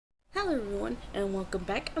Hello everyone and welcome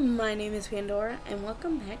back. My name is Pandora and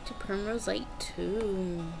welcome back to Primrose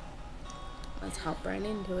 2. Let's hop right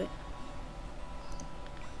into it.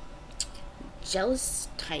 Jealous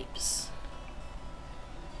types.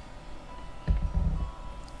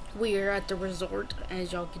 We are at the resort,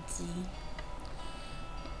 as y'all can see.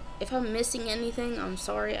 If I'm missing anything, I'm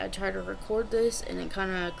sorry. I tried to record this and it kind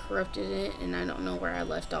of corrupted it and I don't know where I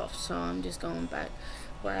left off, so I'm just going back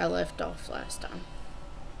where I left off last time.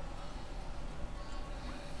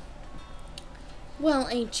 Well,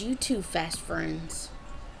 ain't you two fast friends?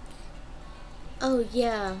 Oh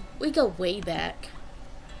yeah, we go way back.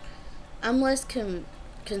 I'm less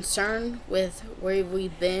concerned with where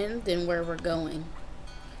we've been than where we're going.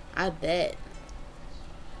 I bet.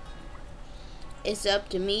 It's up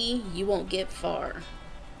to me, you won't get far.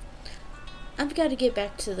 I've got to get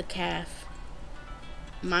back to the calf.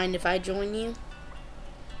 Mind if I join you?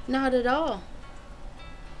 Not at all.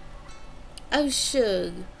 Oh,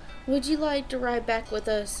 Shug, would you like to ride back with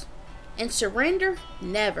us? And surrender?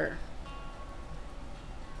 Never.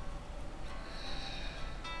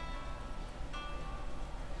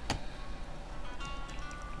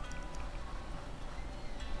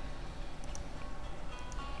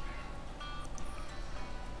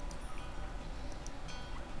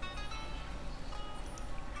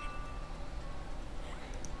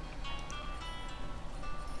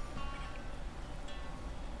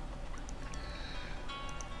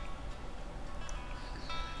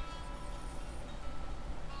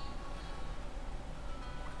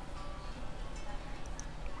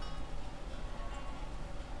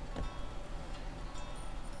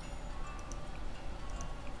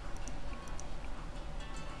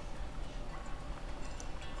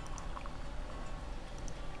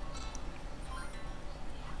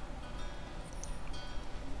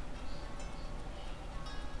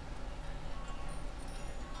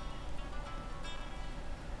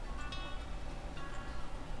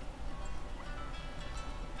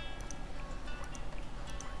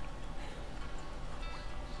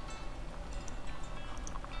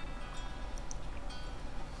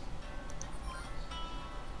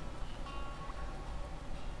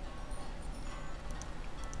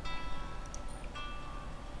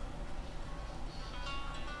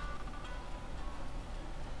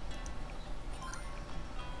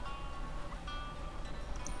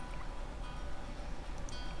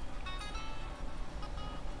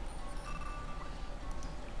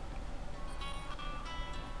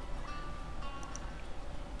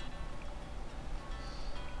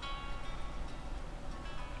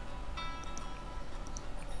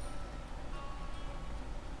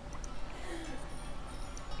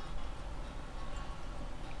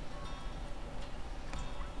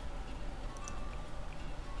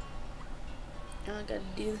 I gotta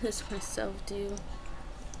do this myself too.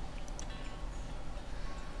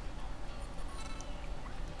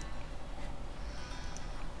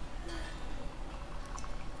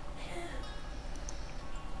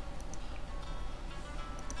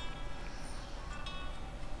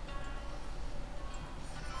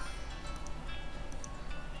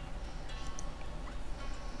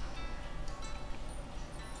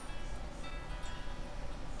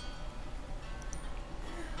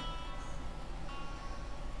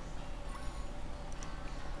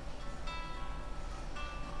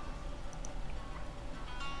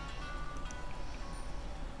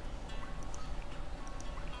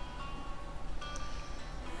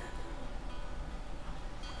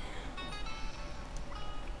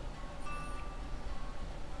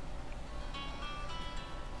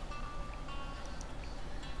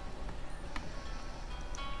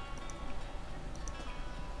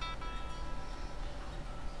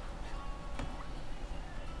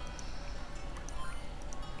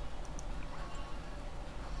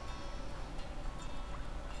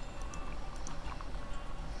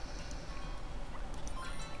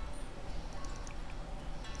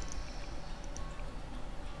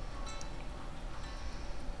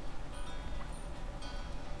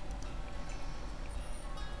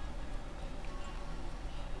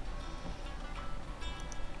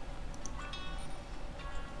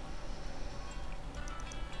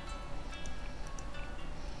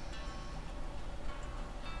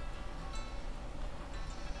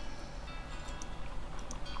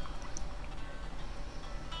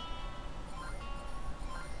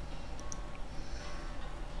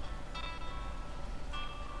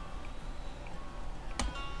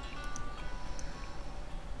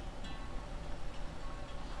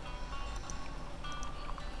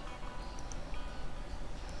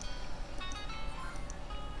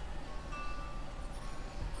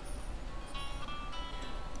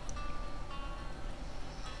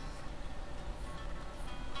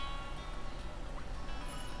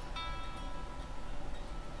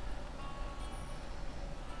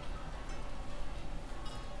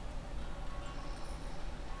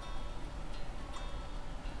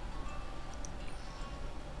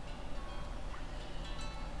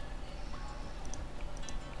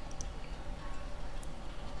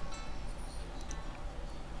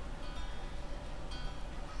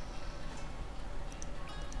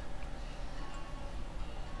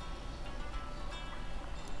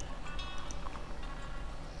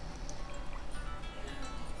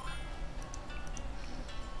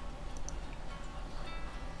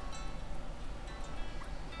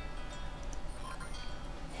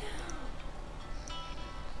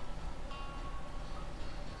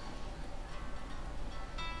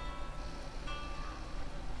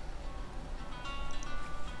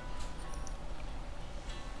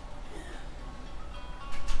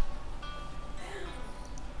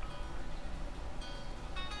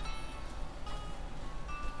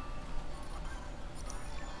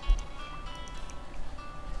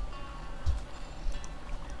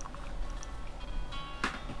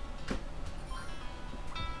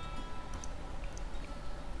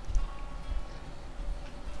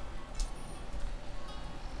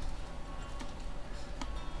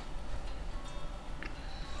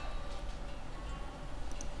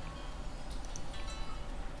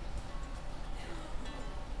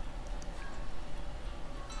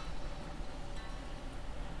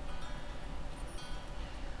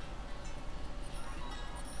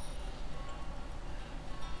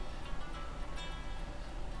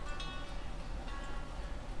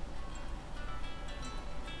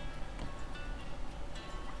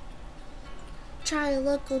 try a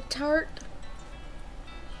local tart?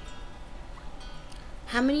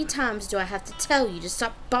 How many times do I have to tell you to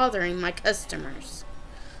stop bothering my customers?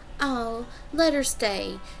 Oh, let her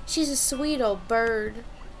stay. She's a sweet old bird.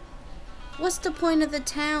 What's the point of the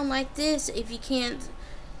town like this if you can't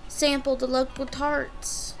sample the local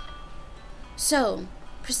tarts? So,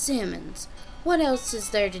 persimmons, what else is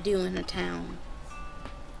there to do in a town?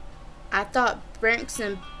 I thought Branks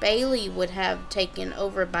and Bailey would have taken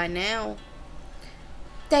over by now.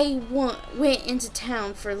 They went into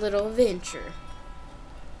town for a little adventure.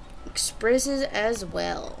 Expresses as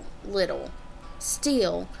well, little.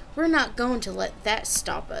 Still, we're not going to let that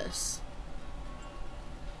stop us.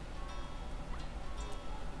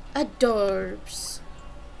 Adorbs.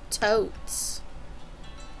 Totes.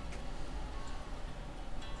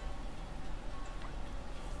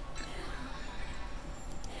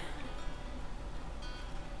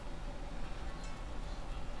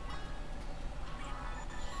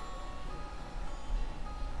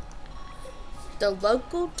 The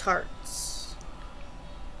local tarts.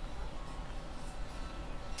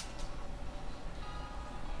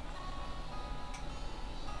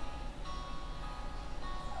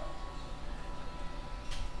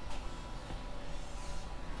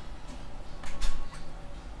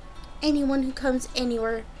 Anyone who comes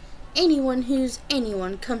anywhere, anyone who's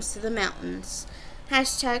anyone comes to the mountains.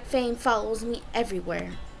 Hashtag fame follows me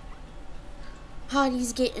everywhere.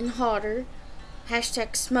 Hotties getting hotter.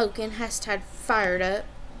 Hashtag smoking, hashtag fired up.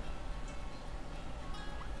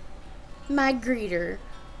 My greeter.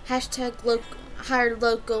 Hashtag hired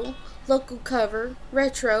local, local cover,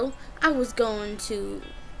 retro. I was going to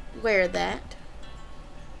wear that.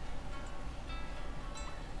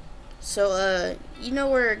 So, you know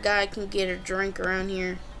where a guy can get a drink around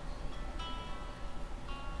here?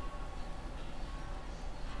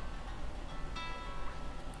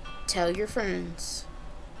 Tell your friends.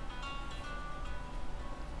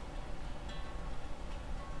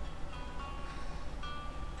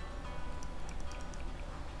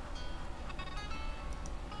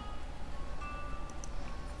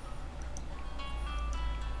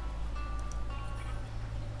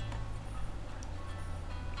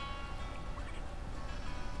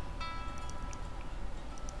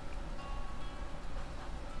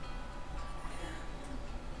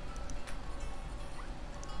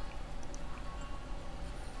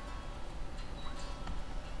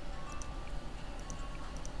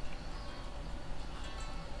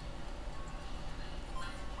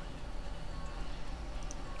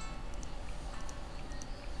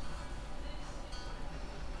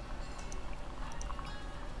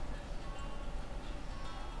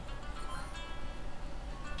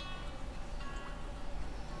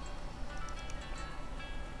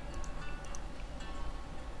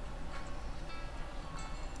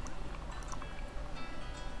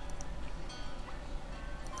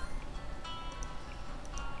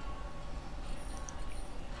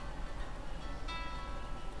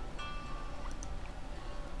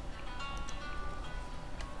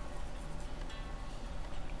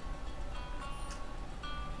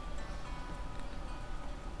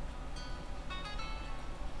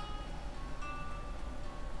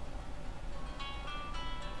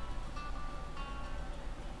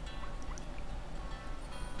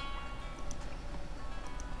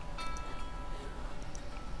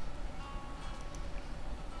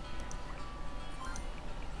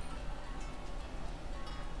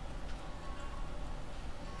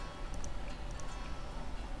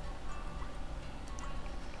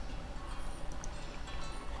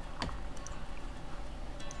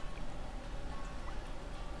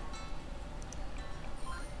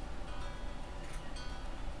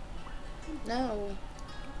 No.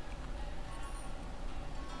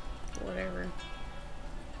 Whatever.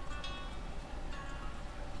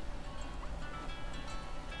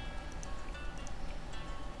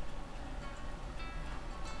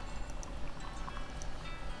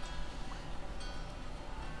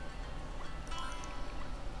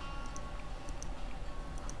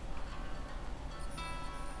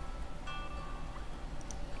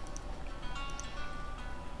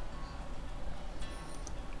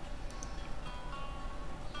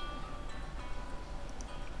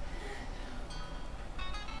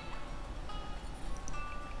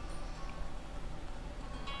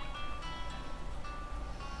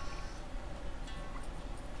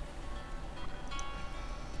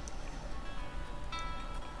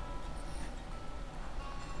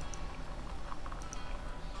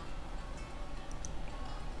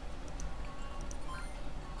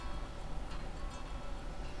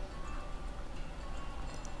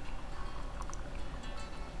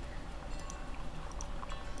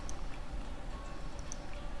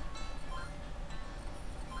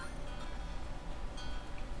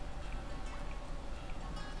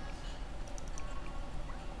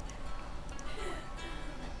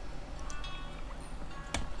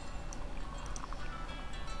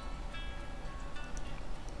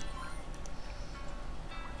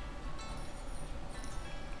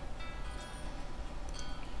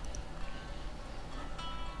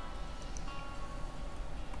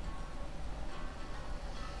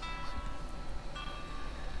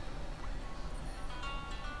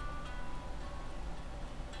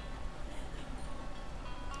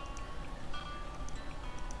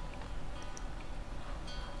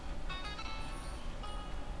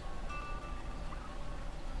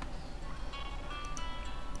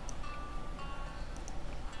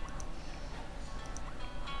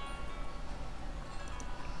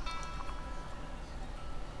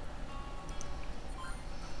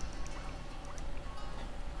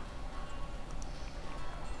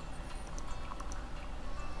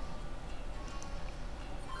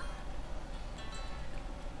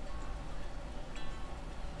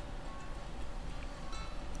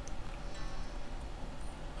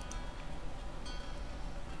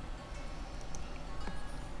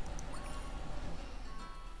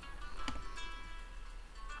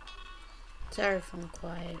 Sorry if I'm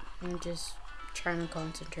quiet. I'm just trying to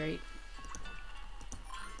concentrate.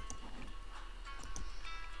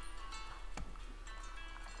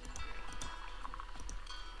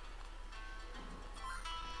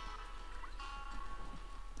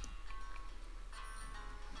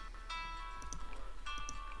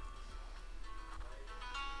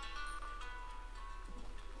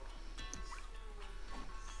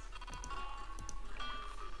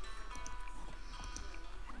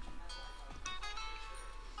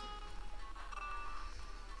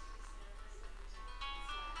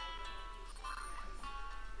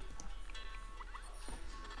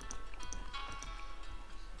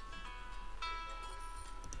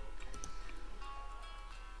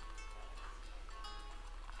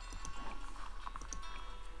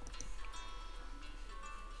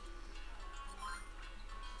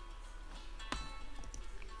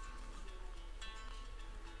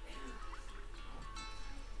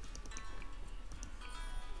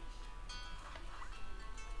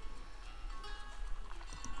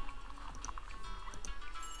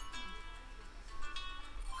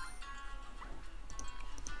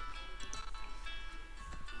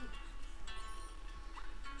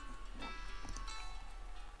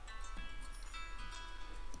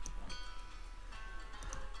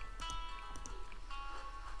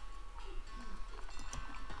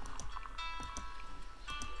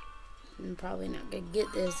 I'm probably not gonna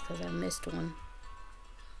get this because I missed one.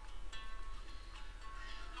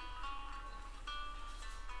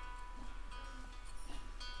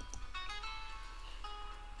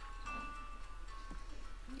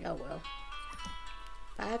 Oh well.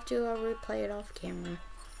 If I have to, I'll replay it off camera.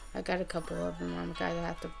 I got a couple of them I'm gonna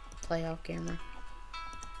have to play off camera.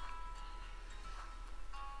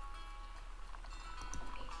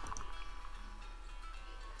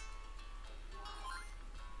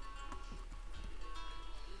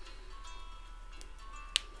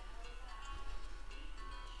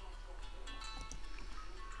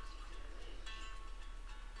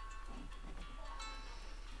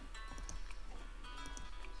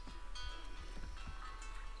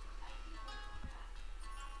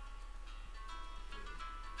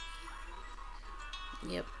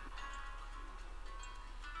 Yep.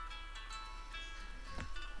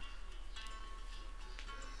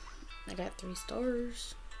 I got 3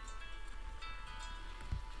 stars.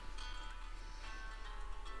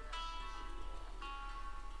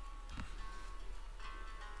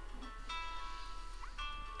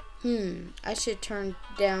 I should turn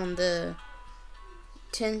down the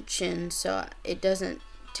tension so it doesn't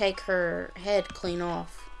take her head clean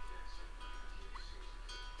off.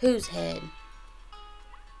 Whose head?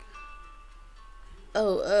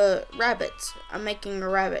 Oh, rabbits. I'm making a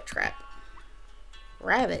rabbit trap.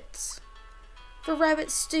 Rabbits? For rabbit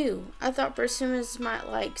stew. I thought Persimmons might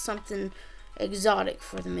like something exotic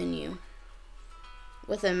for the menu.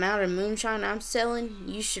 With the amount of moonshine I'm selling,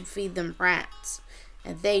 you should feed them rats.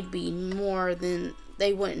 And they'd be more than...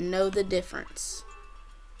 they wouldn't know the difference.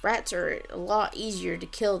 Rats are a lot easier to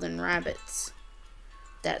kill than rabbits.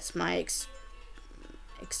 That's my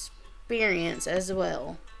experience as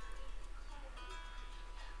well.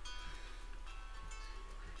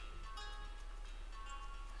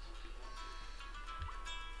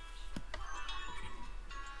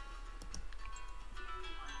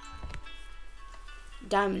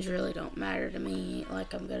 Diamonds really don't matter to me.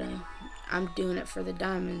 Like, I'm doing it for the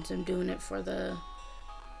diamonds. I'm doing it for the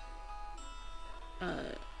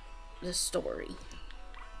story.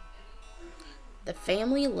 The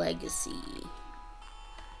family legacy.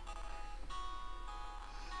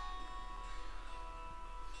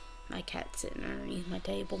 My cat's sitting underneath my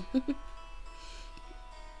table.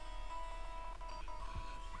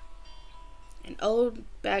 An old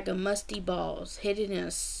bag of musty balls hidden in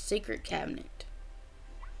a secret cabinet.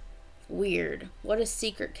 Weird. What a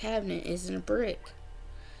secret cabinet is in a brick.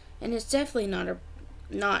 And it's definitely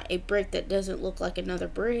not a brick that doesn't look like another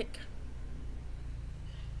brick.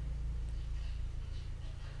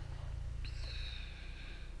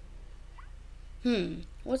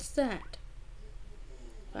 What's that?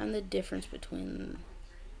 Find the difference between...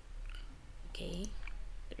 Okay,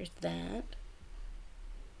 there's that.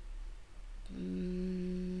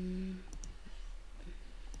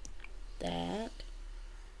 That.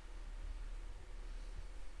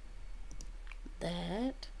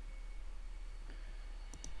 That.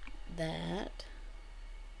 That.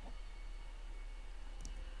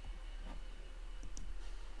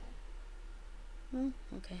 Oh,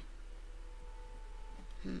 okay.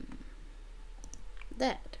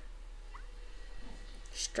 That.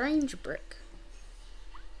 Strange brick.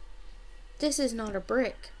 This is not a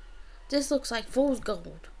brick. This looks like fool's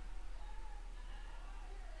gold.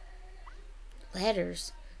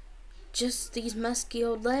 Letters. Just these musky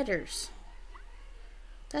old letters.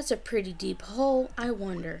 That's a pretty deep hole, I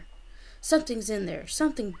wonder. Something's in there,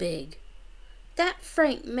 something big. That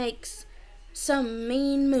Frank makes some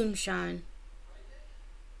mean moonshine.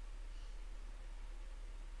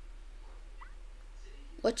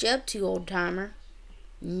 What you up to, old timer?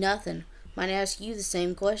 Nothing. Might ask you the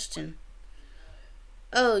same question.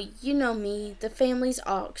 Oh, you know me, the family's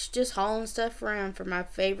ox, just hauling stuff around for my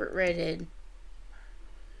favorite redhead.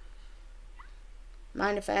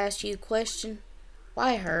 Mind if I ask you a question?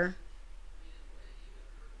 Why her?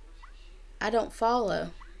 I don't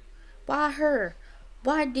follow. Why her?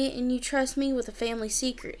 Why didn't you trust me with the family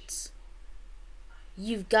secrets?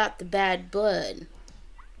 You've got the bad blood.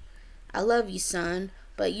 I love you, son,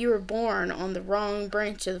 but you were born on the wrong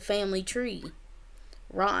branch of the family tree,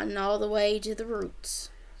 rotten all the way to the roots.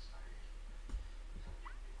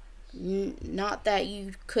 Not that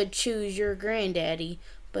you could choose your granddaddy,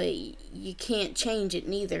 but you can't change it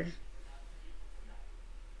neither.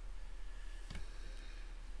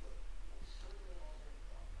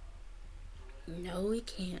 No, we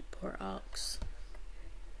can't, poor ox.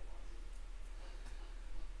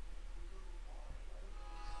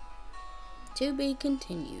 To be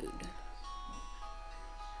continued.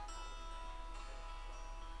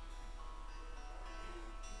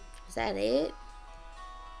 Is that it?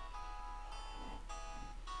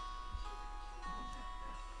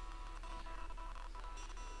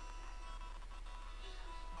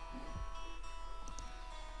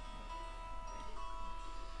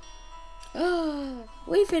 Oh,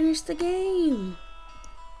 we finished the game.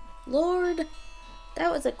 Lord,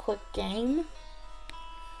 that was a quick game.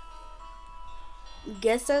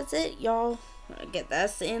 Guess that's it, y'all. I guess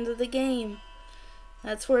that's the end of the game.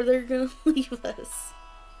 That's where they're gonna leave us.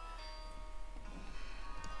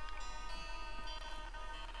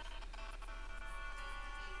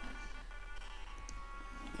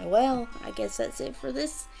 Well, I guess that's it for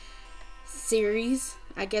this series.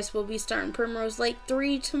 I guess we'll be starting Primrose Lake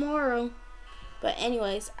 3 tomorrow. But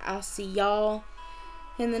anyways, I'll see y'all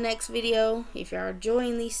in the next video. If y'all are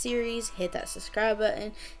enjoying these series, hit that subscribe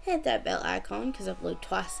button, hit that bell icon, because I upload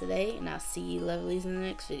twice a day, and I'll see you lovelies in the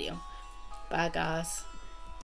next video. Bye, guys.